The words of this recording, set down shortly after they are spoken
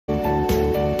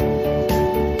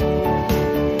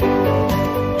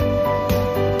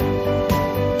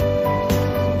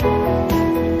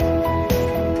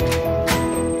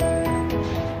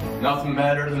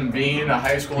better than being a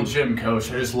high school gym coach.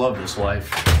 I just love this life.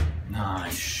 Nah,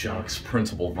 shucks.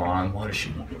 Principal Vaughn, what does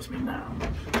she want with me now?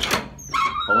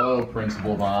 Hello,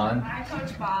 Principal Vaughn. Hi,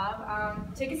 Coach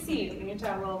Bob. Take a seat. We need to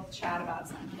have a little chat about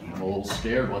something. I'm a little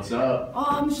scared. What's up? Oh,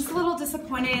 I'm just a little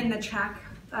disappointed in the track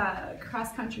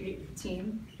cross-country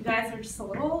team. You guys are just a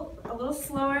little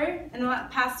slower in the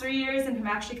past 3 years and have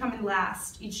actually come in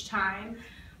last each time.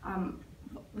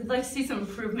 We'd like to see some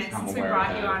improvements since we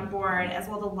brought you on board, as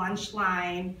well the lunch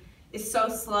line is so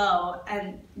slow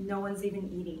and no one's even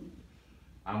eating.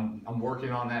 I'm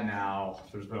working on that now.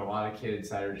 There's been a lot of kids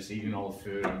that are just eating all the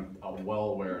food. I'm well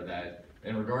aware of that.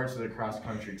 In regards to the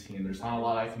cross-country team, there's not a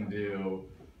lot I can do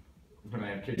when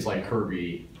I have kids like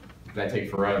Kirby that take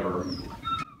forever.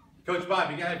 Coach Bob,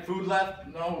 you got any food left?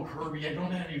 No, Kirby, I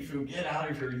don't have any food. Get out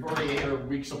of here. You've already ate a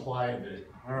week's supply of it.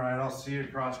 All right, I'll see you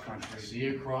cross country. See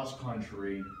you cross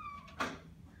country.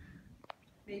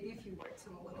 Maybe if you worked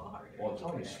him a little harder. Well, it's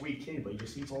only a sweet kid, but he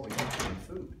just eats all the good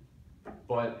food.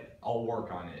 But I'll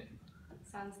work on it.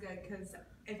 Sounds good, because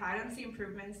if I don't see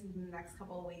improvements in the next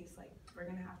couple of weeks, like, we're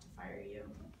gonna have to fire you.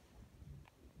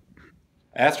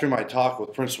 After my talk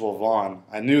with Principal Vaughn,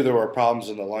 I knew there were problems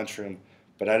in the lunchroom,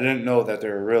 but I didn't know that they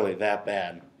were really that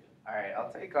bad. All right,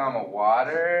 I'll take a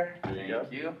water. There you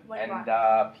Thank you. What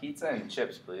And pizza and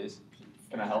chips, please.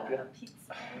 Can I help you? Pizza.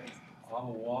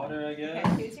 Water, I guess.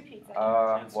 Okay, here's your pizza.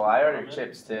 Well, I ordered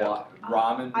chips too.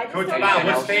 Ramen. I just Coach don't Bob,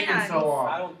 know what's taking cans. so long?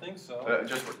 I don't think so.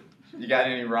 You got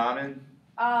any ramen?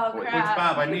 Oh, Wait, crap. Coach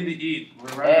Bob, I need to eat. We're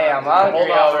running Hey, out I'm of time. hungry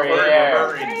Hold on, over hurry, here.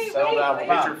 hurry. Hey, Settle down. wait,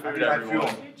 Get your wait. food, How did I everyone.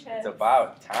 feel? Your chips. It's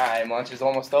about time. Lunch is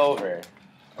almost over.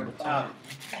 What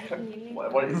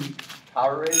is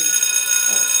Powerade?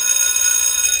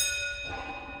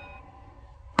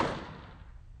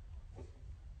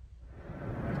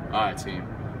 Alright, team.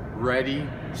 Ready,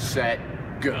 set,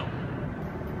 go.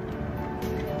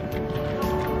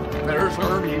 There's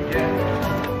Herbie again.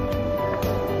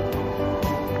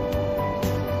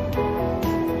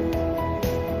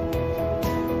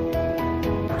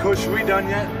 Coach, are we done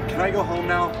yet? Can I go home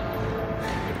now?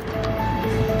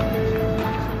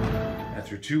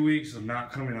 After 2 weeks of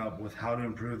not coming up with how to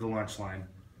improve the lunch line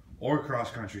or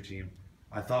cross-country team,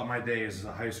 I thought my days as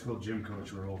a high school gym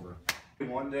coach were over.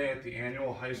 One day at the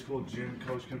annual high school gym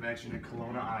coach convention in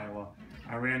Kelowna, Iowa,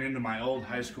 I ran into my old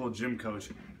high school gym coach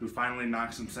who finally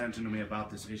knocked some sense into me about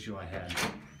this issue I had.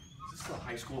 Is this the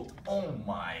high school? Oh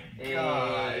my Hey,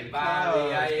 god.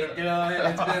 Bobby, how you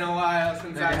doing? It's been a while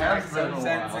since I has knocked been some a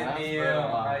sense while. into Has you. been a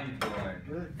while. How you doing?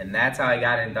 Good. And that's how I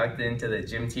got inducted into the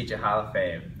Gym Teacher Hall of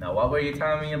Fame. Now, what were you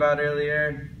telling me about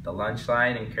earlier? The lunch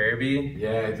line and Kirby?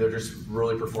 Yeah, they're just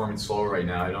really performing slow right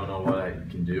now. I don't know what I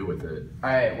can do with it.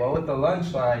 Alright, well with the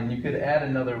lunch line, you could add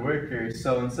another worker.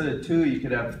 So instead of 2, you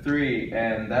could have 3,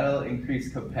 and that'll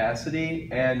increase capacity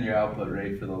and your output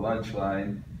rate for the lunch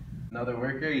line. Another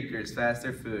worker equals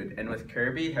faster food. And with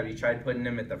Kirby, have you tried putting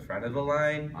him at the front of the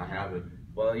line? I haven't.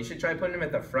 Well, you should try putting him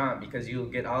at the front because you'll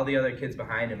get all the other kids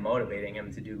behind him motivating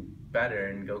him to do better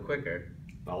and go quicker.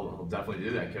 I'll definitely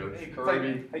do that, Coach.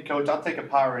 Hey Coach, I'll take a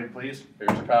Powerade, please.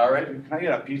 Here's your Powerade. Can I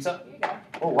get a pizza? Here you go.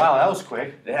 Oh wow, that was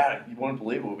quick. Yeah, you wouldn't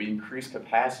believe it. We increased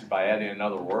capacity by adding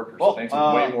another worker, Well, so things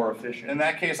are way more efficient. In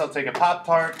that case, I'll take a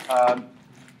Pop-Tart,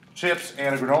 chips,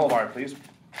 and a granola bar, please.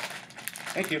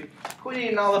 Thank you. Quit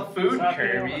eating all the food,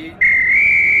 Kirby.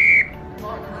 Come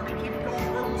on, Kirby, keep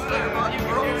going. We're almost there, buddy.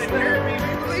 We're almost there. We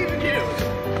believe in you.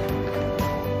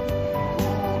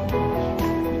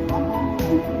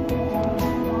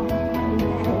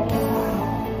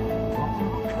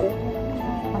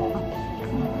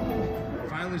 I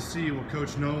finally see what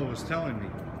Coach Noah was telling me.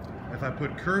 If I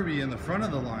put Kirby in the front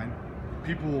of the line,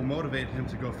 people will motivate him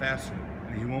to go faster,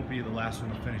 and he won't be the last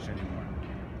one to finish anymore.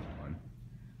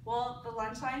 Well, the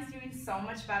lunch line's doing so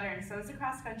much better, and so is the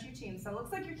cross-country team, so it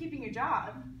looks like you're keeping your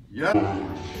job. Yep.